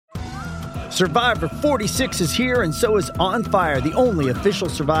Survivor 46 is here, and so is On Fire, the only official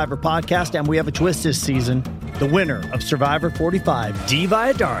Survivor podcast, and we have a twist this season. The winner of Survivor 45, Dee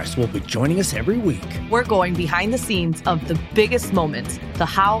Valladares, will be joining us every week. We're going behind the scenes of the biggest moments, the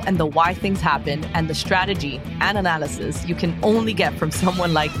how and the why things happen, and the strategy and analysis you can only get from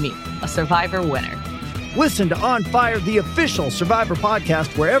someone like me, a Survivor winner. Listen to On Fire, the official Survivor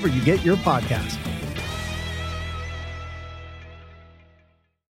podcast, wherever you get your podcast.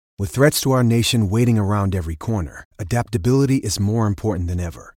 With threats to our nation waiting around every corner, adaptability is more important than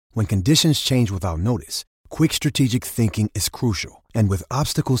ever. When conditions change without notice, quick strategic thinking is crucial. And with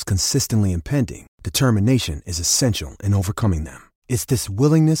obstacles consistently impending, determination is essential in overcoming them. It's this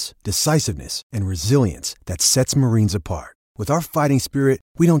willingness, decisiveness, and resilience that sets Marines apart. With our fighting spirit,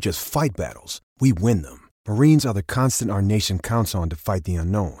 we don't just fight battles, we win them. Marines are the constant our nation counts on to fight the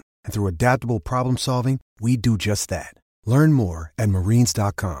unknown. And through adaptable problem solving, we do just that. Learn more at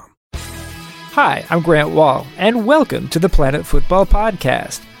marines.com. Hi, I'm Grant Wall, and welcome to the Planet Football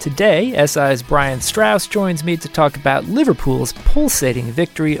Podcast. Today, SI's Brian Strauss joins me to talk about Liverpool's pulsating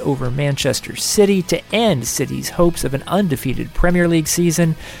victory over Manchester City to end City's hopes of an undefeated Premier League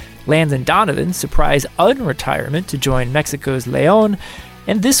season, Landon Donovan's surprise unretirement to join Mexico's León,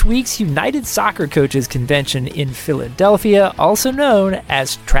 and this week's United Soccer Coaches Convention in Philadelphia, also known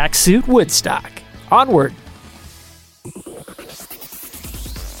as Tracksuit Woodstock. Onward!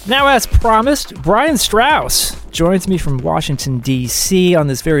 Now, as promised, Brian Strauss joins me from Washington, D.C. on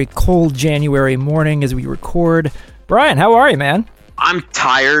this very cold January morning as we record. Brian, how are you, man? I'm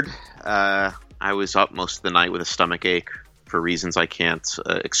tired. I was up most of the night with a stomach ache for reasons I can't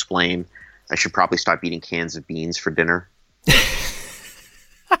explain. I should probably stop eating cans of beans for dinner. Yeah.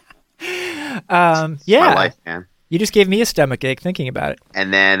 My life, man. You just gave me a stomach ache thinking about it.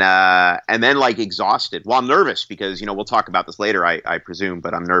 And then like exhausted. Well, I'm nervous because, we'll talk about this later, I presume,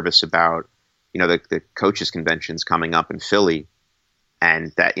 but I'm nervous about, the coaches conventions coming up in Philly,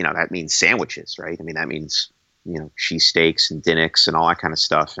 and that, that means sandwiches, right? I mean, that means, cheesesteaks and Dinnocks and all that kind of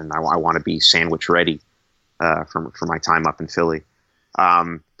stuff. And I want to be sandwich ready, for my time up in Philly.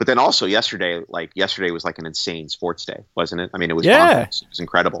 But then also yesterday was like an insane sports day, wasn't it? I mean, it was bonkers. It was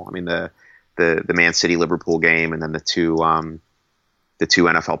incredible. I mean, the Man City Liverpool game, and then the two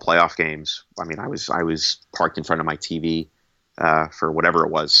NFL playoff games. I mean, I was parked in front of my TV for whatever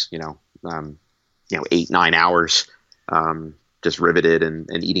it was, 8-9 hours, just riveted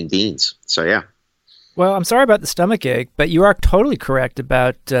and eating beans. So yeah. Well, I'm sorry about the stomach ache, but you are totally correct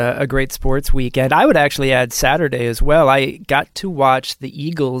about a great sports weekend. I would actually add Saturday as well. I got to watch the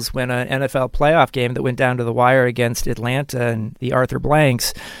Eagles win an NFL playoff game that went down to the wire against Atlanta and the Arthur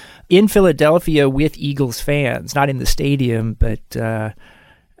Blanks in Philadelphia with Eagles fans, not in the stadium, but in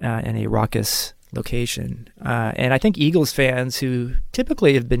a raucous location. And I think Eagles fans, who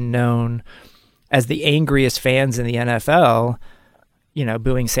typically have been known as the angriest fans in the NFL,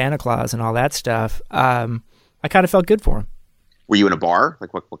 booing Santa Claus and all that stuff, I kind of felt good for them. Were you in a bar?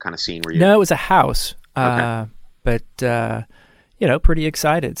 Like what kind of scene were you in? No, it was a house. Okay. But pretty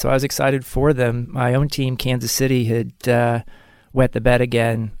excited. So I was excited for them. My own team, Kansas City, had wet the bed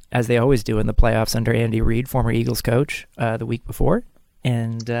again, as they always do in the playoffs under Andy Reid, former Eagles coach, the week before.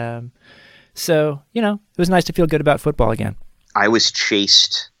 And so, it was nice to feel good about football again. I was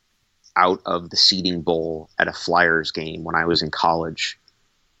chased out of the seating bowl at a Flyers game when I was in college.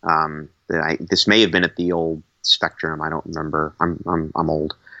 This may have been at the old Spectrum. I don't remember. I'm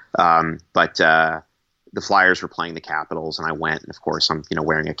old. But the Flyers were playing the Capitals, and I went. And of course, I'm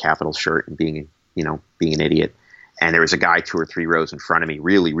wearing a Capitals shirt and being an idiot. And there was a guy 2 or 3 rows in front of me,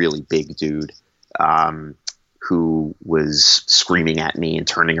 really, really big dude, who was screaming at me and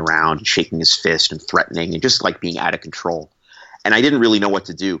turning around and shaking his fist and threatening and just like being out of control. And I didn't really know what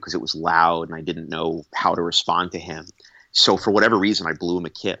to do because it was loud and I didn't know how to respond to him. So for whatever reason, I blew him a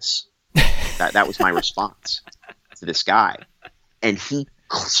kiss. That was my response to this guy. And he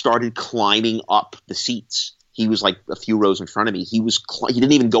started climbing up the seats. He was like a few rows in front of me. He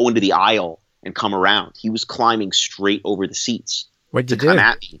didn't even go into the aisle and come around. He was climbing straight over the seats. What'd you do? Come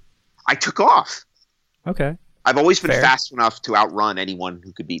at me. I took off. Okay. I've always been Fair. fast enough to outrun anyone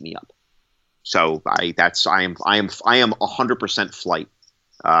who could beat me up. So I am 100% flight.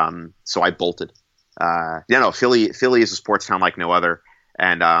 So I bolted. Philly is a sports town like no other.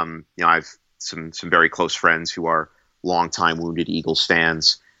 And I've some very close friends who are longtime Wounded Eagles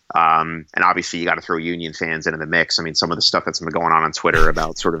fans. And obviously you got to throw Union fans into the mix. I mean, some of the stuff that's been going on Twitter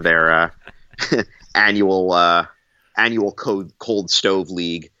about sort of their annual cold stove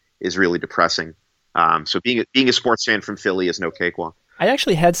league is really depressing. So being a sports fan from Philly is no cakewalk. I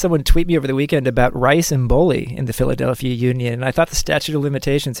actually had someone tweet me over the weekend about Rice and Boley in the Philadelphia Union, and I thought the statute of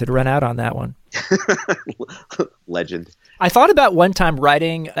limitations had run out on that one. Legend. I thought about one time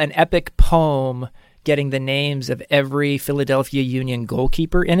writing an epic poem getting the names of every Philadelphia Union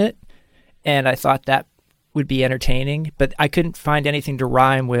goalkeeper in it, and I thought that would be entertaining, but I couldn't find anything to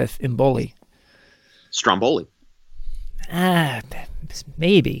rhyme with Mboli. Stromboli.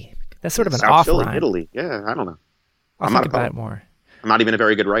 Maybe. That's sort of an South off Philly, rhyme. Italy. Yeah, I don't know. I'll think about it more. I'm not even a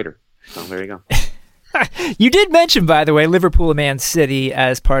very good writer. So there you go. You did mention, by the way, Liverpool and Man City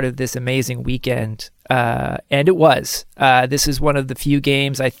as part of this amazing weekend, and it was. This is one of the few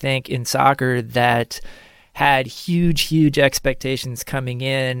games, I think, in soccer that had huge expectations coming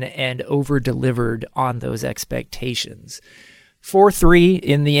in and over-delivered on those expectations. 4-3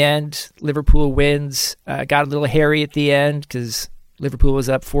 in the end. Liverpool wins. Got a little hairy at the end because Liverpool was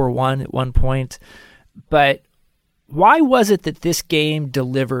up 4-1 at one point. But why was it that this game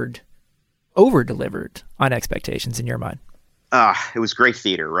over-delivered on expectations in your mind? It was great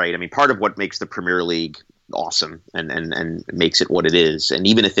theater, right? I mean, part of what makes the Premier League awesome and makes it what it is, and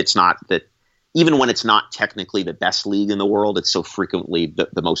even when it's not technically the best league in the world, it's so frequently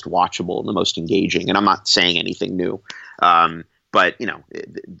the most watchable and the most engaging. And I'm not saying anything new, but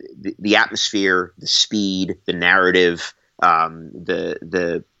the atmosphere, the speed, the narrative,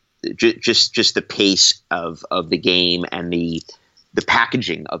 just the pace of the game and the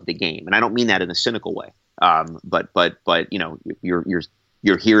packaging of the game. And I don't mean that in a cynical way. But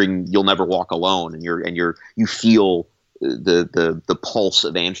you're hearing "You'll Never Walk Alone," and you feel the pulse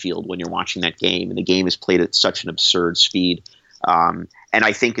of Anfield when you're watching that game, and the game is played at such an absurd speed. And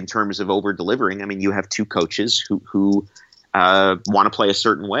I think in terms of over delivering, I mean, you have two coaches who want to play a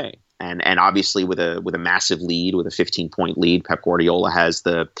certain way. And obviously with a massive lead, with a 15-point lead, Pep Guardiola has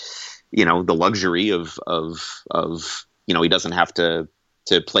the luxury of he doesn't have to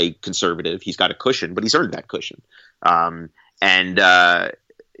play conservative. He's got a cushion, but he's earned that cushion.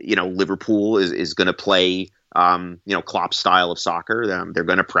 Liverpool is going to play Klopp's style of soccer. They're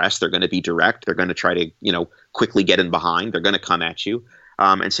going to press. They're going to be direct. They're going to try to quickly get in behind. They're going to come at you.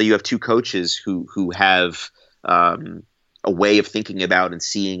 And so you have two coaches who have a way of thinking about and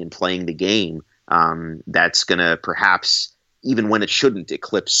seeing and playing the game that's going to perhaps, even when it shouldn't,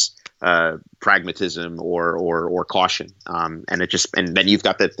 eclipse pragmatism or caution. And then you've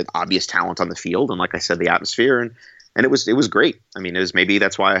got the obvious talent on the field, and like I said, the atmosphere, and it was great. I mean, maybe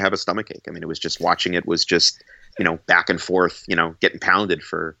that's why I have a stomachache. I mean, it was just watching it was just back and forth, getting pounded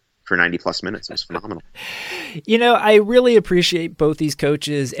for 90 plus minutes. It was phenomenal. I really appreciate both these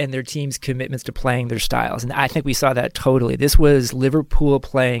coaches and their team's commitments to playing their styles. And I think we saw that totally. This was Liverpool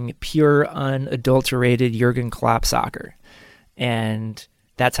playing pure, unadulterated Jurgen Klopp soccer. And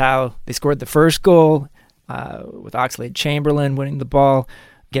that's how they scored the first goal, with Oxlade-Chamberlain winning the ball,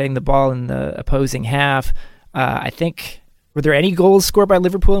 getting the ball in the opposing half. I think, were there any goals scored by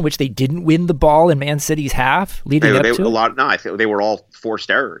Liverpool in which they didn't win the ball in Man City's half leading up to it? No, I think they were all forced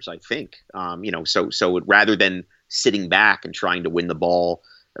errors, I think. So rather than sitting back and trying to win the ball,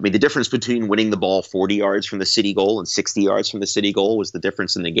 I mean, the difference between winning the ball 40 yards from the City goal and 60 yards from the City goal was the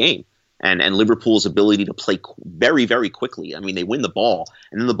difference in the game. And Liverpool's ability to play very, very quickly. I mean, they win the ball,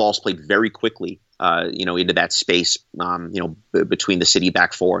 and then the ball's played very quickly, into that space, between the City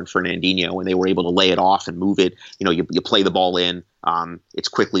back four and Fernandinho, and they were able to lay it off and move it. You play the ball in, it's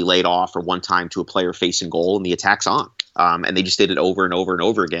quickly laid off, or one time to a player facing goal, and the attack's on. And they just did it over and over and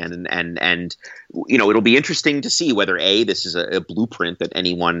over again. And it'll be interesting to see whether this is a blueprint that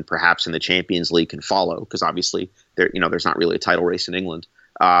anyone perhaps in the Champions League can follow, because obviously there's not really a title race in England.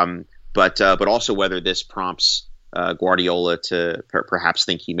 But also whether this prompts Guardiola to perhaps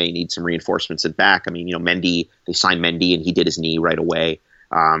think he may need some reinforcements at back. I mean, Mendy, they signed Mendy and he did his knee right away.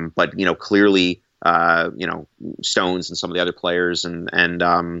 But clearly, Stones and some of the other players and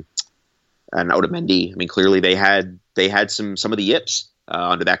Otamendi, I mean, clearly they had some of the yips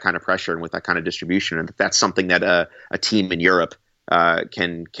under that kind of pressure and with that kind of distribution, and that's something that a team in Europe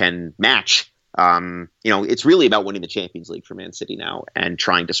can match. It's really about winning the Champions League for Man City now and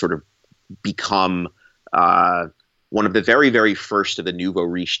trying to sort of become one of the very, very first of the nouveau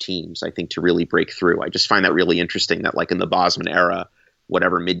riche teams, I think, to really break through. I just find that really interesting that, like, in the Bosman era,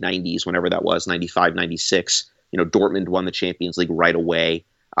 whatever, mid-90s, whenever that was, 95, 96, Dortmund won the Champions League right away.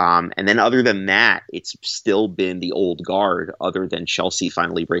 And then other than that, it's still been the old guard, other than Chelsea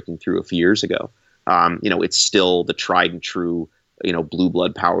finally breaking through a few years ago. It's still the tried and true blue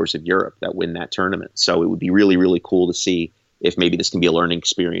blood powers of Europe that win that tournament. So it would be really, really cool to see if maybe this can be a learning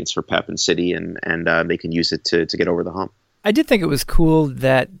experience for Pep and City, and they can use it to get over the hump. I did think it was cool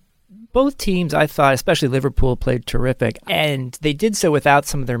that both teams, I thought, especially Liverpool, played terrific, and they did so without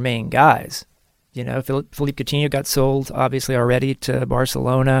some of their main guys. You know, Philippe Coutinho got sold, obviously, already to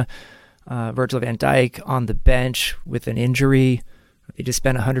Barcelona. Virgil van Dijk on the bench with an injury. They just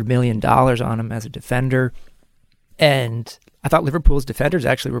spent $100 million on him as a defender. And I thought Liverpool's defenders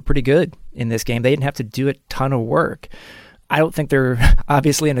actually were pretty good in this game. They didn't have to do a ton of work. I don't think they're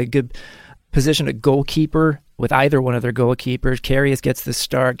obviously in a good position at goalkeeper with either one of their goalkeepers. Karius gets the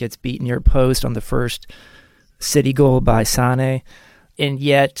start, gets beaten near post on the first City goal by Sané. And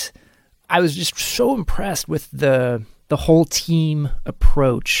yet I was just so impressed with the whole team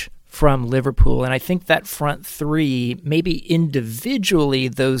approach from Liverpool. And I think that front three, maybe individually,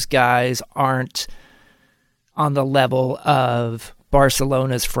 those guys aren't on the level of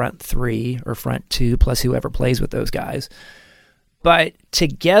Barcelona's front three or front two, plus whoever plays with those guys. But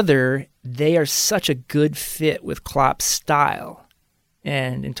together, they are such a good fit with Klopp's style.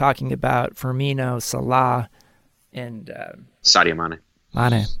 And in talking about Firmino, Salah, and Sadio Mane.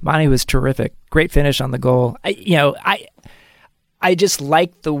 Mane was terrific. Great finish on the goal. I just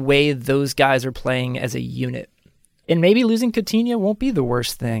like the way those guys are playing as a unit. And maybe losing Coutinho won't be the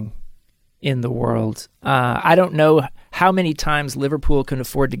worst thing in the world. I don't know how many times Liverpool can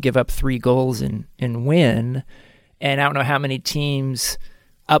afford to give up 3 goals and win. And I don't know how many teams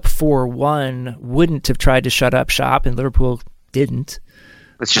up 4-1 wouldn't have tried to shut up shop, and Liverpool didn't.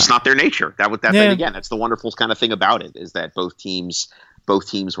 It's just not their nature. Again, that's the wonderful kind of thing about it, is that both teams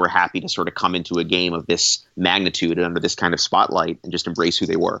were happy to sort of come into a game of this magnitude and under this kind of spotlight and just embrace who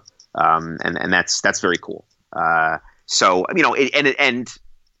they were. And that's very cool. So,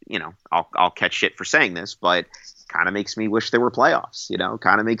 I'll catch shit for saying this, but kind of makes me wish there were playoffs,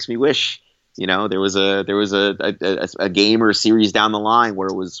 kind of makes me wish, there was a game or a series down the line where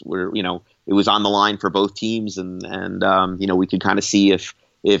it was on the line for both teams. And we could kind of see if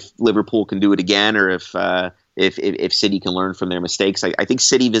Liverpool can do it again, or if City can learn from their mistakes. I think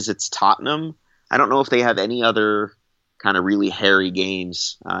City visits Tottenham. I don't know if they have any other kind of really hairy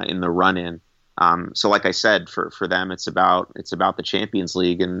games in the run-in. So like I said, for them, it's about the Champions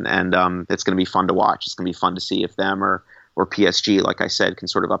League, and it's going to be fun to watch. It's going to be fun to see if them or PSG, like I said, can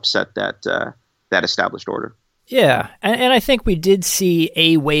sort of upset that established order. Yeah, and I think we did see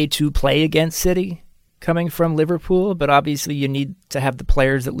a way to play against City coming from Liverpool, but obviously you need to have the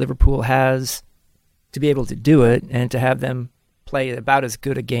players that Liverpool has to be able to do it, and to have them play about as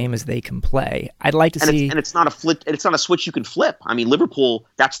good a game as they can play. I'd like to see, it's not a flip. It's not a switch you can flip. I mean, Liverpool.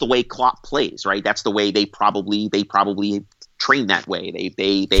 That's the way Klopp plays, right? That's the way they probably train that way.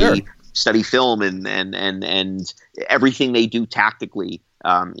 They Sure. study film and everything they do tactically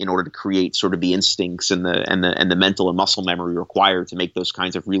in order to create sort of the instincts and the mental and muscle memory required to make those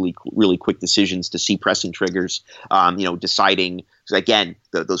kinds of really really quick decisions, to see pressing triggers, deciding. So again,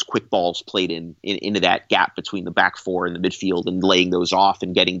 those quick balls played into that gap between the back four and the midfield, and laying those off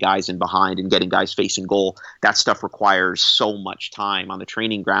and getting guys in behind and getting guys facing goal. That stuff requires so much time on the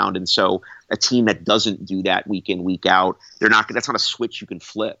training ground, and so a team that doesn't do that week in, week out, that's not a switch you can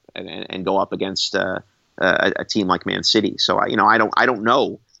flip and go up against a team like Man City. So I don't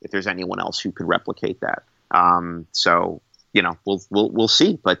know if there's anyone else who could replicate that. We'll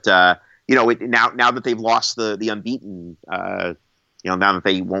see. But now that they've lost the unbeaten. Now that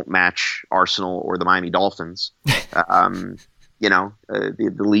they won't match Arsenal or the Miami Dolphins, the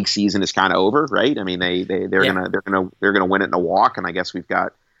league season is kind of over, right? I mean, they're gonna win it in a walk, and I guess we've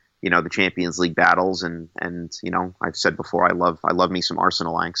got the Champions League battles, and I've said before, I love me some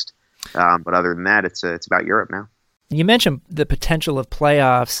Arsenal angst, but other than that, it's about Europe now. You mentioned the potential of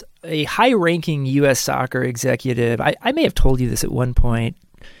playoffs. A high-ranking U.S. soccer executive, I may have told you this at one point.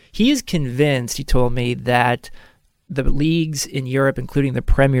 He is convinced, he told me, that the leagues in Europe, including the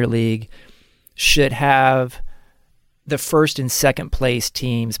Premier League, should have the first and second place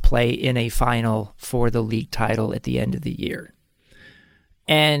teams play in a final for the league title at the end of the year.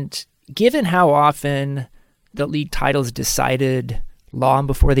 And given how often the league title is decided long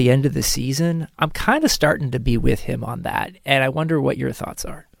before the end of the season, I'm kind of starting to be with him on that. And I wonder what your thoughts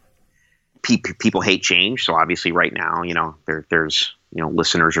are. People hate change. So obviously right now, there's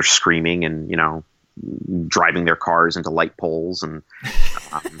listeners are screaming and, driving their cars into light poles and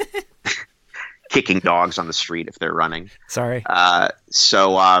kicking dogs on the street if they're running. Sorry. I've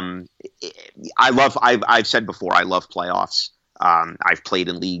said before, I love playoffs. I've played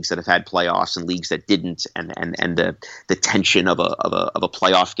in leagues that have had playoffs and leagues that didn't, and the tension of a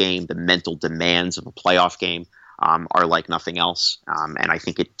playoff game, the mental demands of a playoff game are like nothing else. And I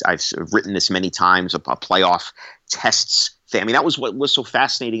think I've written this many times. A playoff tests. I mean, that was what was so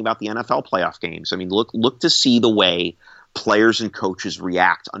fascinating about the NFL playoff games. I mean, look to see the way players and coaches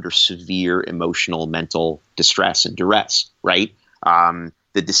react under severe emotional, mental distress and duress, right?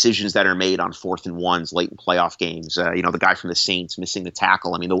 The decisions that are made on 4th and 1s late in playoff games, the guy from the Saints missing the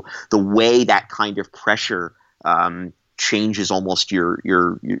tackle. I mean, the way that kind of pressure changes almost your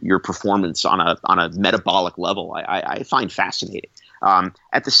performance on a metabolic level, I find fascinating.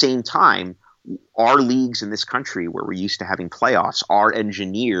 At the same time, our leagues in this country, where we're used to having playoffs, are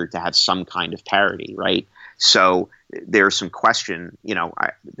engineered to have some kind of parity, right? So there's some question.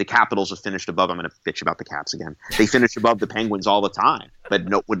 The Capitals have finished above. I'm going to bitch about the Caps again. They finish above the Penguins all the time, but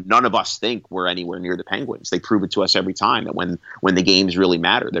none of us think we're anywhere near the Penguins. They prove it to us every time that when the games really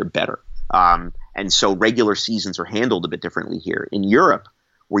matter, they're better. And so regular seasons are handled a bit differently here. In Europe,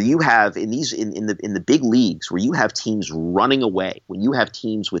 where you have in the big leagues, where you have teams running away, when you have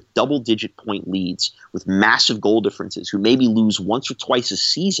teams with double-digit point leads, with massive goal differences, who maybe lose once or twice a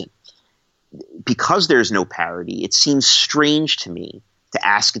season, because there's no parity, it seems strange to me to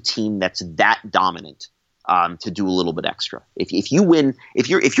ask a team that's that dominant to do a little bit extra. If you win, if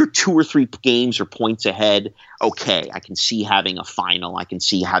you're 2 or 3 games or points ahead, okay, I can see having a final. I can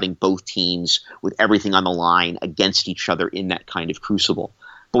see having both teams with everything on the line against each other in that kind of crucible.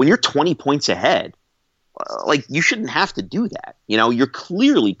 But when you're 20 points ahead, you shouldn't have to do that. You're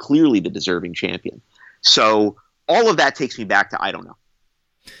clearly the deserving champion. So all of that takes me back to I don't know.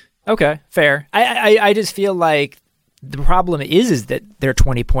 Okay, fair. I just feel like the problem is that they're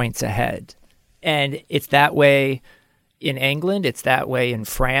 20 points ahead. And it's that way in England. It's that way in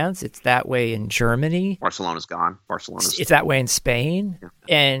France. It's that way in Germany. Barcelona's gone. It's that way in Spain. Yeah.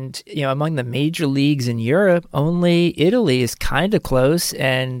 And, among the major leagues in Europe, only Italy is kind of close,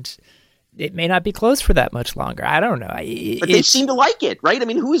 and it may not be close for that much longer. I don't know. But they seem to like it, right? I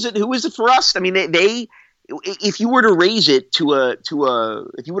mean, who is it for us? I mean, they if you were to raise it if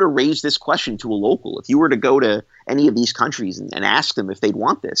you were to raise this question to a local, if you were to go to any of these countries and ask them if they'd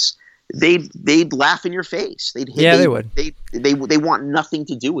want this, they'd laugh in your face. They would. They want nothing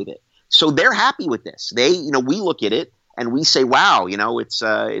to do with it. So they're happy with this. We look at it and we say, wow,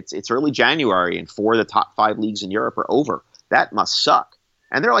 it's early January and 4 of the top 5 leagues in Europe are over. That must suck.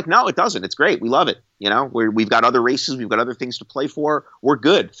 And they're like, no, it doesn't. It's great. We love it. We've got other races. We've got other things to play for. We're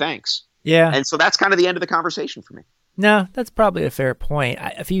good. Thanks. Yeah. And so that's kind of the end of the conversation for me. No, that's probably a fair point.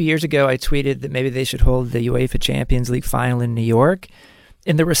 A few years ago, I tweeted that maybe they should hold the UEFA Champions League final in New York.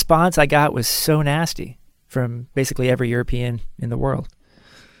 And the response I got was so nasty from basically every European in the world.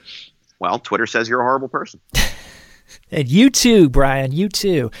 Well, Twitter says you're a horrible person. And you too, Brian, you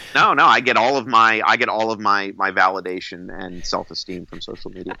too. No, I get all of my validation and self-esteem from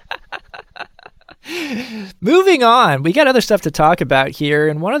social media. Moving on, we got other stuff to talk about here,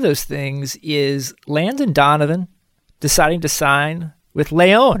 and one of those things is Landon Donovan deciding to sign with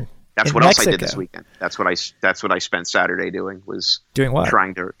Leon. That's what Mexico. else I did this weekend. That's what I spent Saturday doing. Was doing what?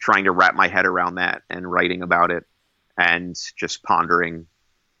 Trying to wrap my head around that and writing about it, and just pondering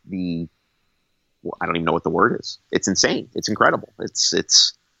I don't even know what the word is. It's insane. It's incredible.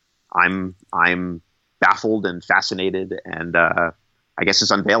 I'm baffled and fascinated, and I guess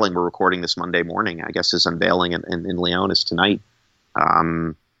his unveiling, we're recording this Monday morning, I guess his unveiling in Leon is tonight.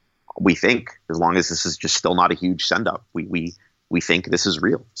 We think, as long as this is just still not a huge send-up, we think this is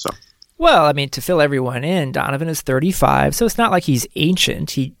real. So, well, I mean, to fill everyone in, Donovan is 35, so it's not like he's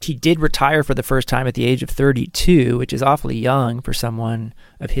ancient. He did retire for the first time at the age of 32, which is awfully young for someone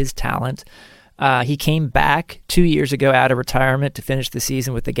of his talent. He came back 2 years ago out of retirement to finish the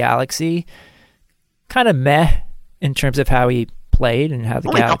season with the Galaxy. Kind of meh in terms of how he played and how the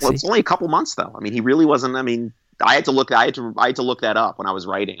Galaxy. It's only a couple months though. I mean, he really wasn't. I mean, I had to look that up when I was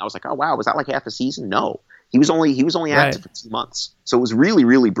writing. I was like, oh wow, was that like half a season? No, he was only active for 2 months, so it was really,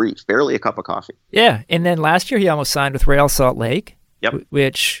 really brief, barely a cup of coffee. Yeah, and then last year he almost signed with Real Salt Lake, yep,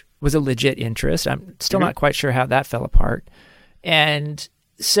 which was a legit interest. I'm still not quite sure how that fell apart, and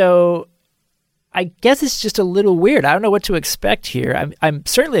so I guess it's just a little weird. I don't know what to expect here. I'm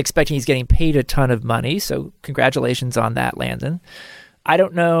certainly expecting he's getting paid a ton of money, so congratulations on that, Landon. I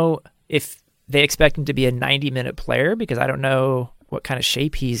don't know if they expect him to be a 90-minute player because I don't know what kind of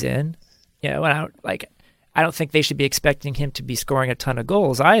shape he's in. And I don't think they should be expecting him to be scoring a ton of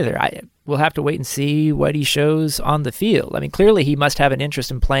goals either. We'll have to wait and see what he shows on the field. I mean, clearly he must have an interest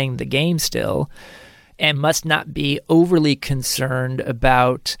in playing the game still and must not be overly concerned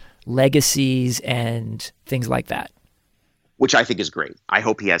about legacies and things like that, which I think is great. I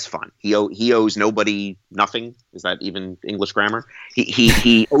hope he has fun. He owes nobody nothing. Is that even English grammar?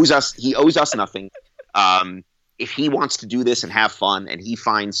 He owes us nothing. If he wants to do this and have fun, and he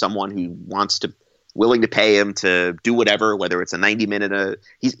finds someone who wants to willing to pay him to do whatever, whether it's a 90-minute.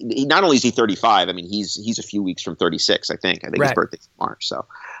 Not only is he 35. I mean, he's a few weeks from 36. I think right. His birthday's in March.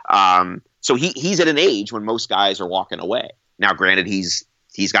 So, he's at an age when most guys are walking away. Now, granted, he's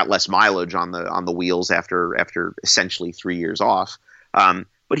got less mileage on the wheels after essentially 3 years off.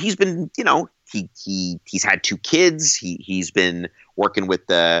 But he's been, he's had 2 kids. He's been working with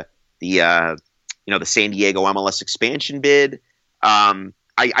the San Diego MLS expansion bid.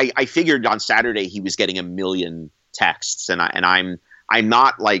 I figured on Saturday he was getting 1 million texts, and I'm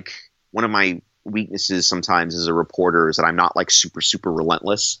not like, one of my weaknesses sometimes as a reporter is that I'm not like super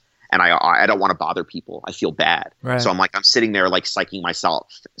relentless, and I don't want to bother people. I feel bad, right. So I'm sitting there like psyching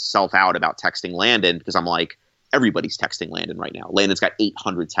myself out about texting Landon, because I'm like, everybody's texting Landon right now. Landon's got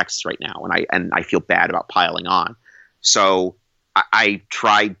 800 texts right now, and I feel bad about piling on. So I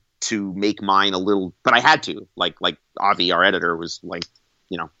tried to make mine a little, but I had to, like Avi, our editor, was like,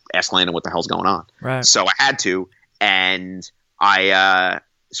 ask Landon what the hell's going on. Right. So I had to, and I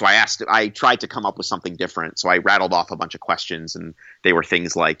tried to come up with something different. So I rattled off a bunch of questions, and they were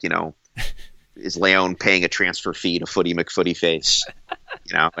things like, is Leon paying a transfer fee to Footy McFootyface?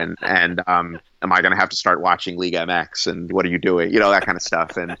 And am I going to have to start watching League MX? And what are you doing? That kind of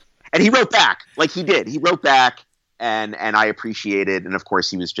stuff. And he wrote back, like he did. He wrote back, and I appreciated. And of course,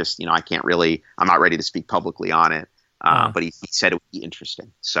 he was just, I'm not ready to speak publicly on it. But he said it would be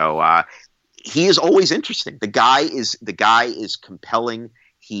interesting. So he is always interesting. The guy is compelling.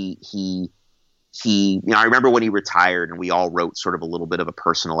 He I remember when he retired, and we all wrote sort of a little bit of a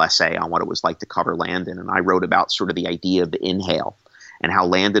personal essay on what it was like to cover Landon. And I wrote about sort of the idea of the inhale, and how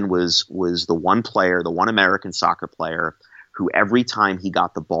Landon was the one player, the one American soccer player who every time he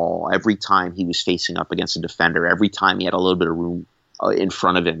got the ball, every time he was facing up against a defender, every time he had a little bit of room in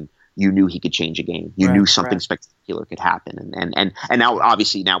front of him, you knew he could change a game. You knew something spectacular could happen. And now,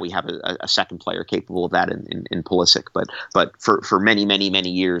 obviously, now we have a second player capable of that in Pulisic. But for many, many,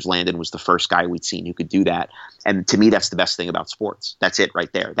 many years, Landon was the first guy we'd seen who could do that. And to me, that's the best thing about sports. That's it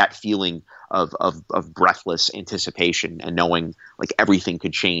right there. That feeling of breathless anticipation and knowing like everything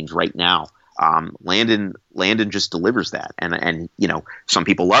could change right now. Landon just delivers that. And some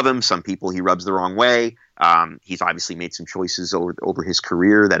people love him. Some people he rubs the wrong way. He's obviously made some choices over his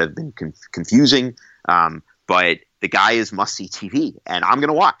career that have been confusing. But the guy is must-see TV, and I'm going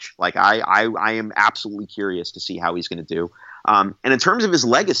to watch. Like I am absolutely curious to see how he's going to do. And in terms of his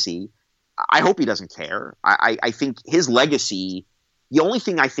legacy, I hope he doesn't care. I think his legacy, the only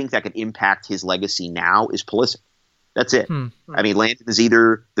thing I think that could impact his legacy now is Pulisic. That's it. I mean, Landon is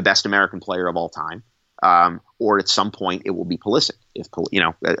either the best American player of all time, or at some point it will be Pulisic,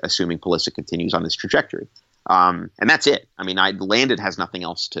 assuming Pulisic continues on this trajectory. And that's it. I mean, Landon has nothing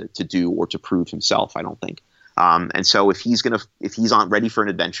else to do or to prove himself, I don't think. And so if he's ready for an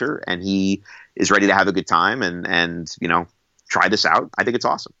adventure, and he is ready to have a good time and try this out, I think it's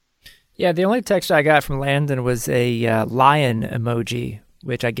awesome. Yeah, the only text I got from Landon was a lion emoji,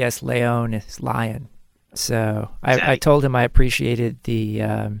 which I guess Leon is lion. So I told him I appreciated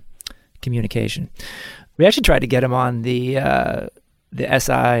the communication. We actually tried to get him on the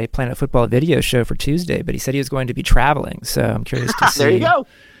SI Planet Football video show for Tuesday, but he said he was going to be traveling. So I'm curious to see there you go.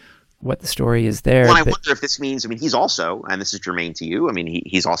 What the story is there. Well, I wonder if this means, he's also, and this is germane to you,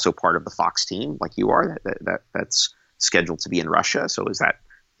 he's also part of the Fox team like you are, that's scheduled to be in Russia. So is that,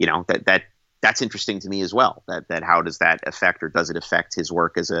 that's interesting to me as well, that how does that affect, or does it affect his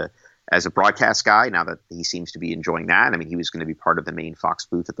work as a broadcast guy, now that he seems to be enjoying that? He was going to be part of the main Fox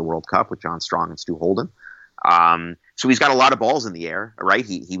booth at the World Cup with John Strong and Stu Holden. So he's got a lot of balls in the air, right?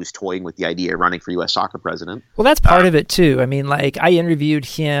 He was toying with the idea of running for U.S. soccer president. Well, that's part of it too. I interviewed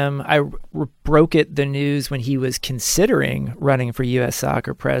him. I broke the news when he was considering running for U.S.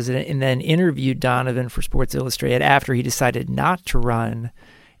 soccer president, and then interviewed Donovan for Sports Illustrated after he decided not to run.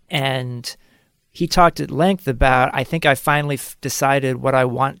 And he talked at length about, I think I finally decided what I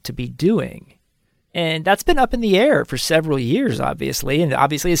want to be doing. And that's been up in the air for several years, obviously, and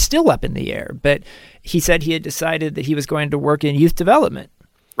obviously is still up in the air. But he said he had decided that he was going to work in youth development.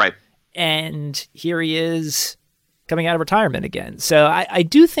 Right. And here he is coming out of retirement again. So I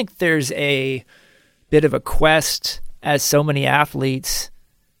do think there's a bit of a quest, as so many athletes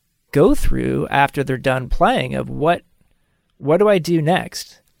go through after they're done playing, of what do I do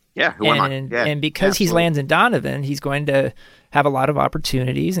next? Yeah, who am I? Yeah, and because he's Landon Donovan, he's going to have a lot of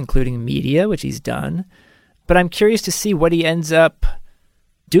opportunities, including media, which he's done. But I'm curious to see what he ends up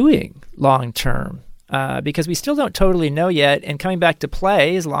doing long term, because we still don't totally know yet. And coming back to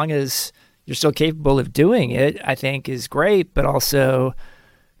play, as long as you're still capable of doing it, I think is great, but also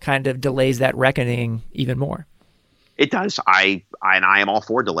kind of delays that reckoning even more. It does. I am all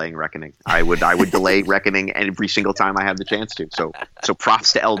for delaying reckoning. I would delay reckoning every single time I have the chance to. So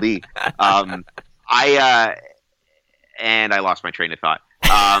props to LD. And I lost my train of thought.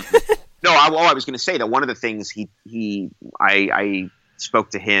 No, I was going to say that one of the things I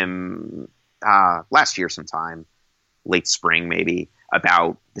spoke to him last year sometime, late spring maybe,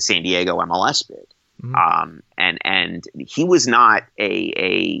 about the San Diego MLS bid. Mm-hmm. And he was not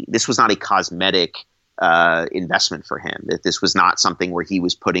this was not a cosmetic investment for him. That this was not something where he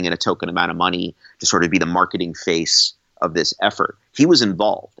was putting in a token amount of money to sort of be the marketing face of this effort. He was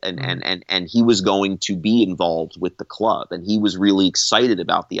involved and he was going to be involved with the club. And he was really excited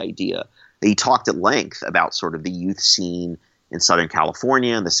about the idea. He talked at length about sort of the youth scene in Southern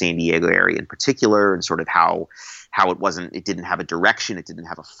California and the San Diego area in particular, and sort of how it didn't have a direction, it didn't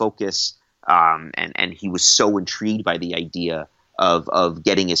have a focus. And he was so intrigued by the idea of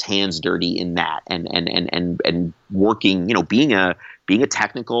getting his hands dirty in that and working, being a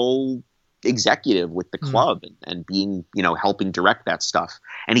technical executive with the club and being, helping direct that stuff.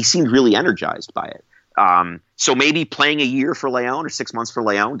 And he seemed really energized by it. So maybe playing a year for León or 6 months for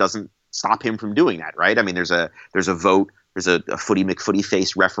León doesn't stop him from doing that, right? I mean, there's a vote, there's a Footy McFooty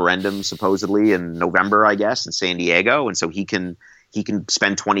Face referendum supposedly in November, I guess, in San Diego. And so he can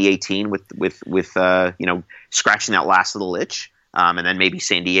spend 2018 with scratching that last little itch. And then maybe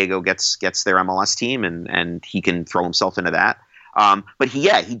San Diego gets their MLS team and he can throw himself into that. But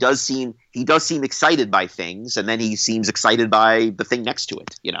he does seem excited by things, and then he seems excited by the thing next to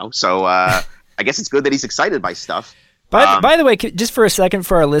it, So I guess it's good that he's excited by stuff. By the way, just for a second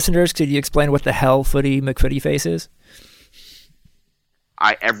for our listeners, could you explain what the hell Footy McFooty Face is?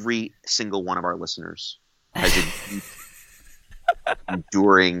 Every single one of our listeners has a deep,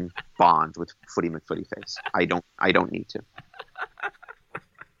 enduring bond with Footy McFooty Face. I don't need to.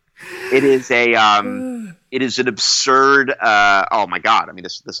 It is an absurd. Oh my God! I mean,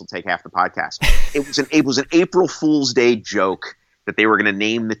 this will take half the podcast. It was an April Fool's Day joke that they were going to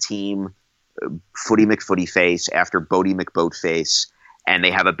name the team Footy McFooty Face after Bodie McBoatface, and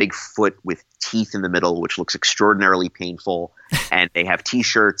they have a big foot with teeth in the middle, which looks extraordinarily painful. And they have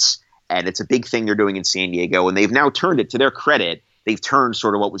T-shirts, and it's a big thing they're doing in San Diego. And they've now turned it, to their credit, they've turned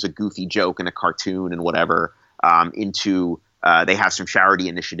sort of what was a goofy joke and a cartoon and whatever into. They have some charity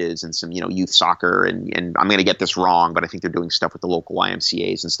initiatives and some, youth soccer, and I'm going to get this wrong, but I think they're doing stuff with the local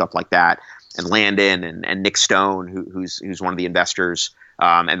YMCAs and stuff like that. And Landon and Nick Stone, who's one of the investors,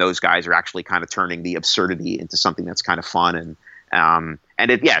 and those guys are actually kind of turning the absurdity into something that's kind of fun.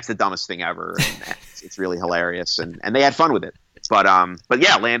 It's the dumbest thing ever. And it's really hilarious, and they had fun with it. But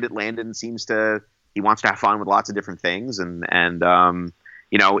yeah, Landon seems he wants to have fun with lots of different things,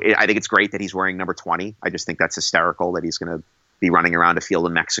 I think it's great that he's wearing number 20. I just think that's hysterical that he's going to be running around a field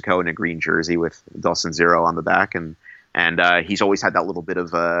in Mexico in a green jersey with Dawson Zero on the back. And he's always had that little bit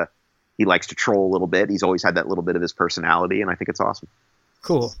of he likes to troll a little bit. He's always had that little bit of his personality, and I think it's awesome.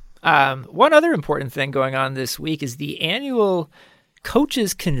 Cool. One other important thing going on this week is the annual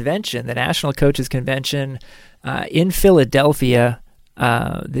Coaches Convention, the National Coaches Convention in Philadelphia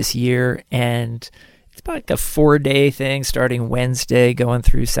this year. And it's about like a 4-day thing starting Wednesday, going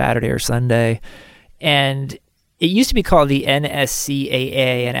through Saturday or Sunday. And it used to be called the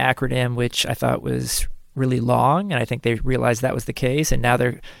NSCAA, an acronym which I thought was really long, and I think they realized that was the case. And now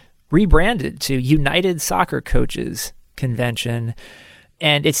they're rebranded to United Soccer Coaches Convention.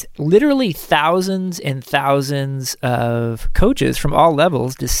 And it's literally thousands and thousands of coaches from all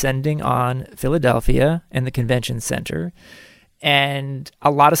levels descending on Philadelphia and the convention center, and a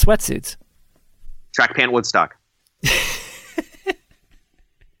lot of sweatsuits. Track pant Woodstock.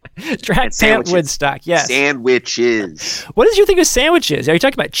 Track pant Woodstock, yes. Sandwiches. What did you think of sandwiches? Are you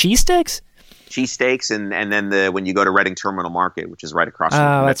talking about cheese sticks? Cheese steaks, and then when you go to Reading Terminal Market, which is right across from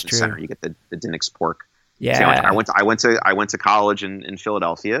the convention center, you get the Dinnick's pork. Yeah, so I went to college in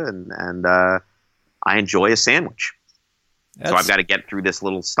Philadelphia, and I enjoy a sandwich. So I've got to get through this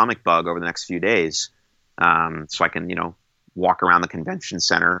little stomach bug over the next few days, so I can walk around the convention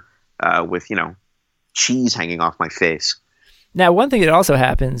center with cheese hanging off my face. Now, one thing that also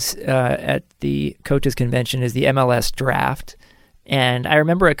happens at the coaches convention is the MLS draft. And I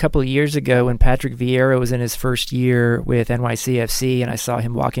remember a couple of years ago when Patrick Vieira was in his first year with NYCFC, and I saw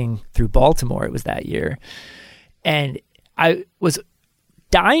him walking through Baltimore. It was that year. And I was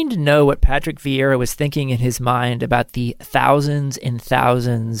dying to know what Patrick Vieira was thinking in his mind about the thousands and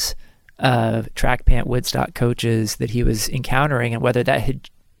thousands of track pant Woodstock coaches that he was encountering, and whether that had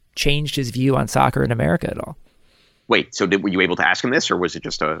changed his view on soccer in America at all. Wait, so were you able to ask him this, or was it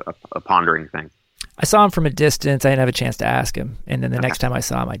just a pondering thing? I saw him from a distance. I didn't have a chance to ask him. And then the next time I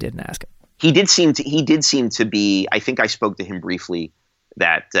saw him, I didn't ask him. he did seem to be. I think I spoke to him briefly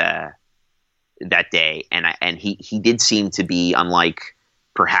that day, and he did seem to be, unlike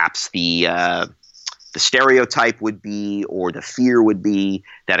perhaps the stereotype would be, or the fear would be,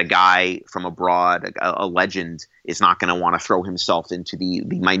 that a guy from abroad, a legend, is not going to want to throw himself into the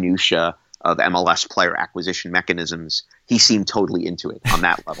minutia of MLS player acquisition mechanisms. He seemed totally into it on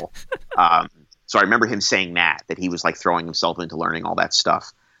that level. So I remember him saying that he was like throwing himself into learning all that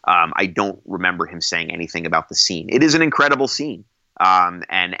stuff. I don't remember him saying anything about the scene. It is an incredible scene.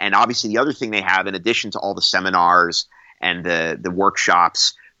 And obviously the other thing they have, in addition to all the seminars and the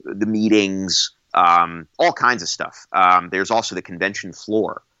workshops, the meetings, all kinds of stuff. There's also the convention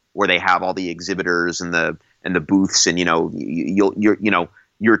floor where they have all the exhibitors and the booths, and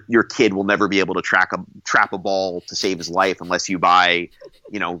your kid will never be able to trap a ball to save his life unless you buy,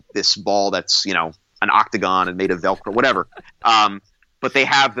 this ball that's, an octagon and made of Velcro, whatever. But they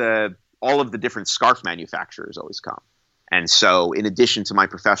have all of the different scarf manufacturers always come. And so in addition to my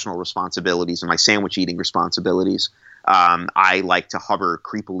professional responsibilities and my sandwich eating responsibilities, I like to hover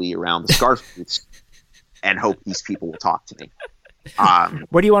creepily around the scarf booths and hope these people will talk to me.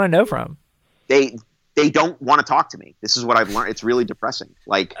 What do you want to know from? They don't want to talk to me. This is what I've learned. It's really depressing.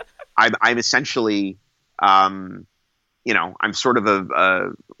 Like I'm essentially, I'm sort of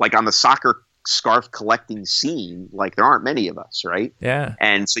like on the soccer scarf collecting scene. Like there aren't many of us, right? Yeah.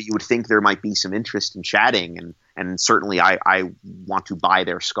 And so you would think there might be some interest in chatting, and certainly I want to buy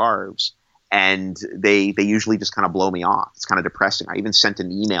their scarves. And they usually just kind of blow me off. It's kind of depressing. I even sent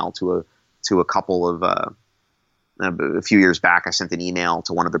an email to a couple of a few years back. I sent an email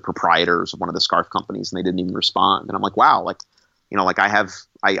to one of the proprietors of one of the scarf companies, and they didn't even respond. And I'm like, wow, I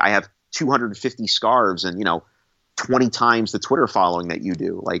have 250 scarves and 20 times the Twitter following that you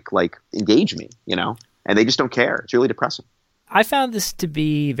do. Like engage me, and they just don't care. It's really depressing. I found this to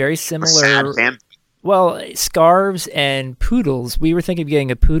be very similar. Sad family. Well, scarves and poodles. We were thinking of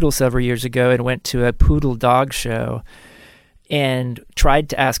getting a poodle several years ago and went to a poodle dog show and tried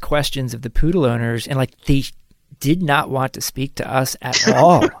to ask questions of the poodle owners, and they did not want to speak to us at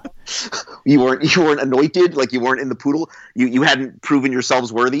all. You weren't anointed, like you weren't in the poodle. You hadn't proven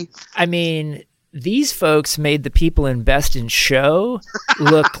yourselves worthy. I mean, these folks made the people in Best in Show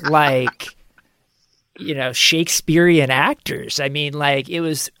look like Shakespearean actors. I mean, it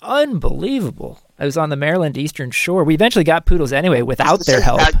was unbelievable. I was on the Maryland Eastern Shore. We eventually got poodles anyway without their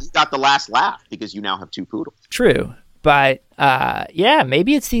help. You got the last laugh because you now have 2 poodles. True. But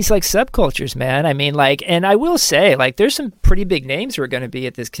maybe it's these subcultures, man. I mean, and I will say, there's some pretty big names who are going to be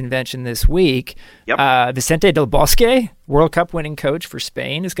at this convention this week. Yep. Vicente Del Bosque, World Cup winning coach for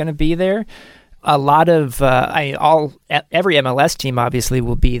Spain, is going to be there. A lot of every MLS team obviously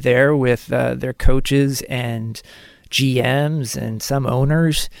will be there with their coaches and GMs and some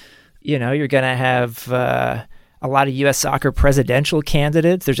owners. You're going to have a lot of U.S. soccer presidential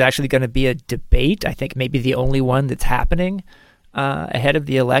candidates. There's actually going to be a debate, I think maybe the only one that's happening ahead of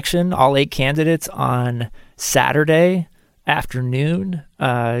the election. All 8 candidates on Saturday afternoon.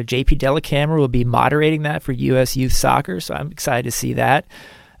 JP Dellacamera will be moderating that for U.S. Youth Soccer, so I'm excited to see that.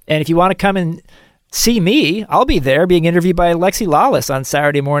 And if you want to come and see me, I'll be there being interviewed by Alexi Lalas on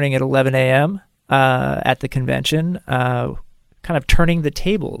Saturday morning at 11 a.m. At the convention, kind of turning the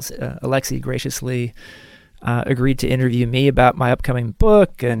tables. Alexi graciously agreed to interview me about my upcoming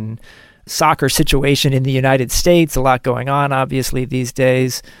book and soccer situation in the United States. A lot going on, obviously, these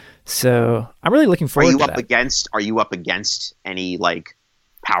days. So I'm really looking forward to that. Are you up against any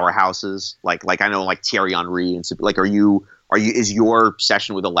powerhouses? Like I know Thierry Henry and is your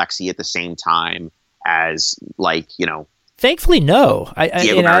session with Alexi at the same time as Thankfully, no.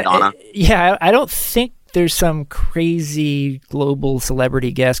 Diego Maradona? I don't think there's some crazy global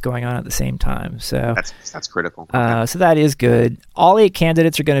celebrity guest going on at the same time. So that's critical. So that is good. All 8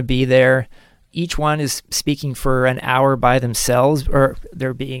 candidates are going to be there. Each one is speaking for an hour by themselves, or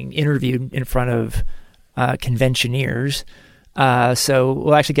they're being interviewed in front of conventioneers. So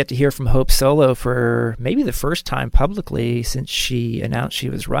we'll actually get to hear from Hope Solo for maybe the first time publicly since she announced she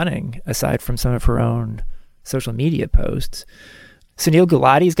was running, aside from some of her own social media posts. Sunil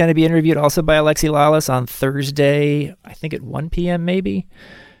Gulati is going to be interviewed also by Alexi Lalas on Thursday, I think at 1 p.m. maybe.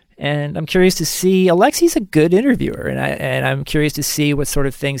 And I'm curious to see, Alexi's a good interviewer, and I'm curious to see what sort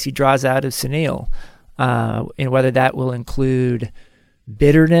of things he draws out of Sunil, and whether that will include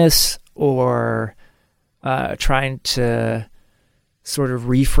bitterness or trying to sort of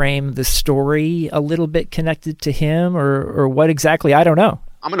reframe the story a little bit connected to him, or what exactly, I don't know.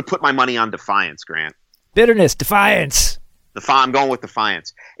 I'm going to put my money on defiance, Grant. Bitterness, defiance. I'm going with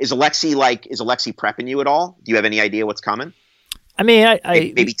defiance. Is Alexi prepping you at all? Do you have any idea what's coming? I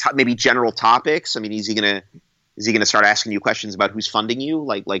mean, maybe general topics. I mean, is he gonna start asking you questions about who's funding you?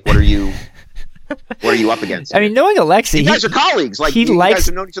 Like what are you up against? I mean, knowing Alexi, you guys are colleagues. Like you guys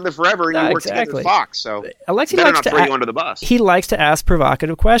have known each other forever, and you work together at Fox. So Alexi better likes not to throw you under the bus. He likes to ask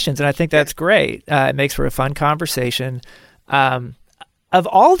provocative questions, and I think that's great. It makes for a fun conversation. Of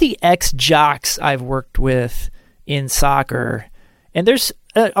all the ex-jocks I've worked with in soccer, and there's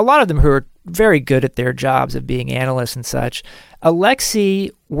a lot of them who are very good at their jobs of being analysts and such,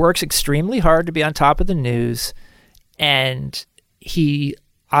 Alexi works extremely hard to be on top of the news, and he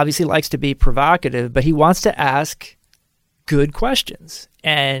obviously likes to be provocative, but he wants to ask good questions.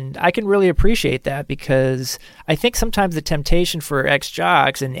 And I can really appreciate that, because I think sometimes the temptation for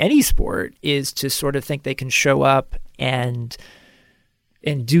ex-jocks in any sport is to sort of think they can show up and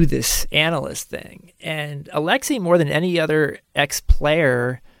do this analyst thing. And Alexi, more than any other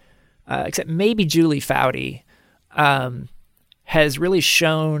ex-player, except maybe Julie Foudy, has really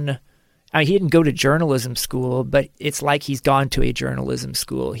shown. I mean, he didn't go to journalism school, but it's like he's gone to a journalism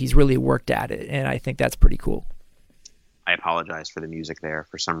school. He's really worked at it, and I think that's pretty cool. I apologize for the music there.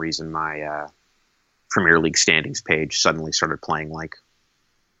 For some reason, my Premier League standings page suddenly started playing like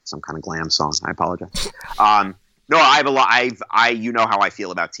some kind of glam song. I apologize. No, I have a lot. You know how I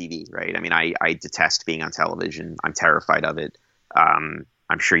feel about TV, right? I mean, I detest being on television. I'm terrified of it. I'm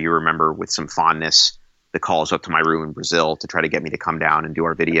sure you remember with some fondness the calls up to my room in Brazil to try to get me to come down and do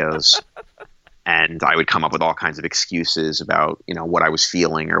our videos. And I would come up with all kinds of excuses about, what I was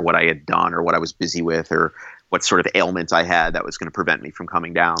feeling or what I had done or what I was busy with or what sort of ailment I had that was going to prevent me from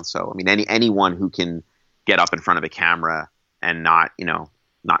coming down. So, I mean, anyone who can get up in front of a camera and not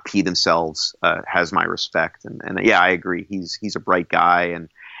pee themselves has my respect. And yeah, I agree. He's a bright guy.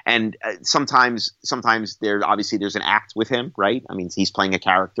 And sometimes there's an act with him, right? I mean, he's playing a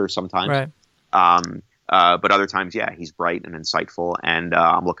character sometimes. Right. But other times, yeah, he's bright and insightful, and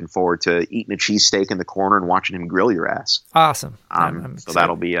I'm looking forward to eating a cheesesteak in the corner and watching him grill your ass. Awesome. So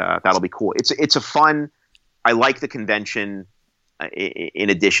that'll be cool. It's a fun. I like the convention. In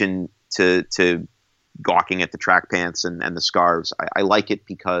addition to gawking at the track pants and the scarves, I like it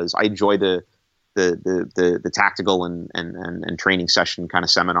because I enjoy the tactical and training session kind of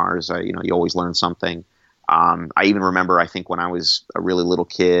seminars. You always learn something. I even remember, I think when I was a really little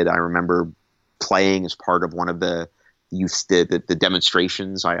kid, I remember playing as part of one of the youth the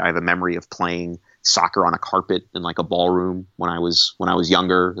demonstrations. I have a memory of playing soccer on a carpet in like a ballroom when I was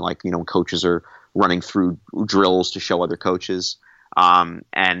younger, like coaches are running through drills to show other coaches, and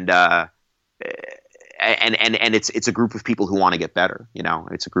it's a group of people who want to get better.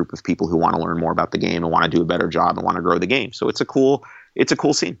 It's a group of people who want to learn more about the game and want to do a better job and want to grow the game. So it's a cool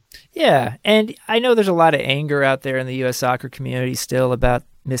scene. Yeah, and I know there's a lot of anger out there in the U.S. soccer community still about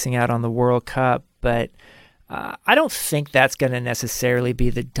missing out on the World Cup, but I don't think that's going to necessarily be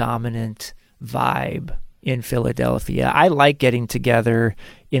the dominant vibe in Philadelphia. I like getting together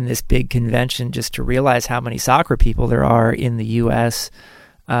in this big convention just to realize how many soccer people there are in the U.S.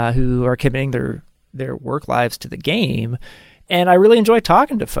 Who are committing their work lives to the game, and I really enjoy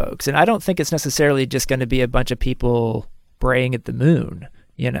talking to folks. And I don't think it's necessarily just going to be a bunch of people braying at the moon,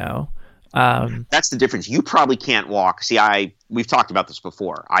 That's the difference. You probably can't walk. See, we've talked about this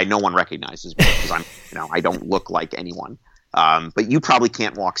before. No one recognizes me because I don't look like anyone. But you probably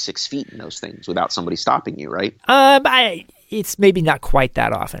can't walk 6 feet in those things without somebody stopping you, right? It's maybe not quite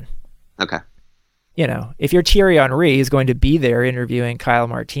that often. Okay. If your Thierry Henry is going to be there interviewing Kyle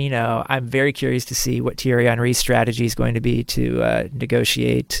Martino, I'm very curious to see what Thierry Henry's strategy is going to be to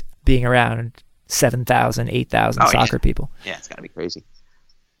negotiate being around 7,000, 8,000 soccer people. Yeah, it's got to be crazy.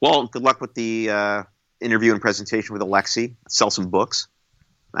 Well, good luck with the interview and presentation with Alexi. Sell some books,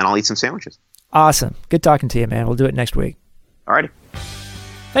 and I'll eat some sandwiches. Awesome. Good talking to you, man. We'll do it next week. All righty.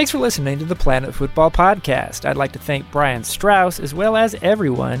 Thanks for listening to the Planet Football Podcast. I'd like to thank Brian Strauss as well as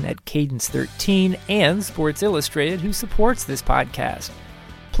everyone at Cadence 13 and Sports Illustrated who supports this podcast.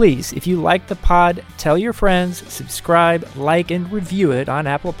 Please, if you like the pod, tell your friends, subscribe, like, and review it on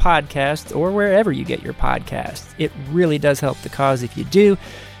Apple Podcasts or wherever you get your podcasts. It really does help the cause if you do.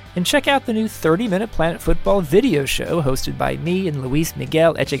 And check out the new 30-minute Planet Football video show hosted by me and Luis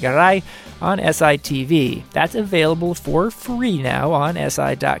Miguel Echegaray on SITV. That's available for free now on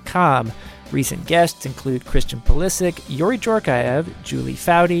SI.com. Recent guests include Christian Pulisic, Yuri Djorkaev, Julie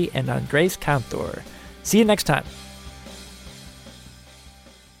Foudy, and Andres Cantor. See you next time.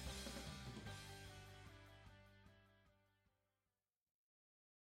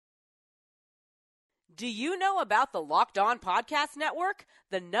 Do you know about the Locked On Podcast Network?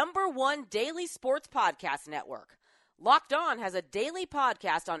 The #1 daily sports podcast network. Locked On has a daily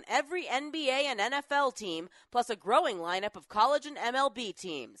podcast on every NBA and NFL team, plus a growing lineup of college and MLB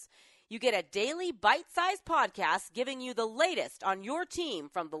teams. You get a daily bite-sized podcast giving you the latest on your team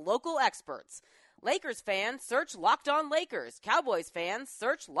from the local experts. Lakers fans, search Locked On Lakers. Cowboys fans,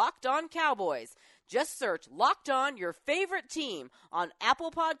 search Locked On Cowboys. Just search Locked On your favorite team on Apple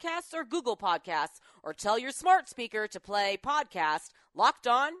Podcasts or Google Podcasts, or tell your smart speaker to play podcast Locked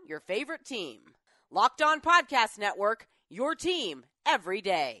On your favorite team. Locked On Podcast Network, your team every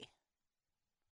day.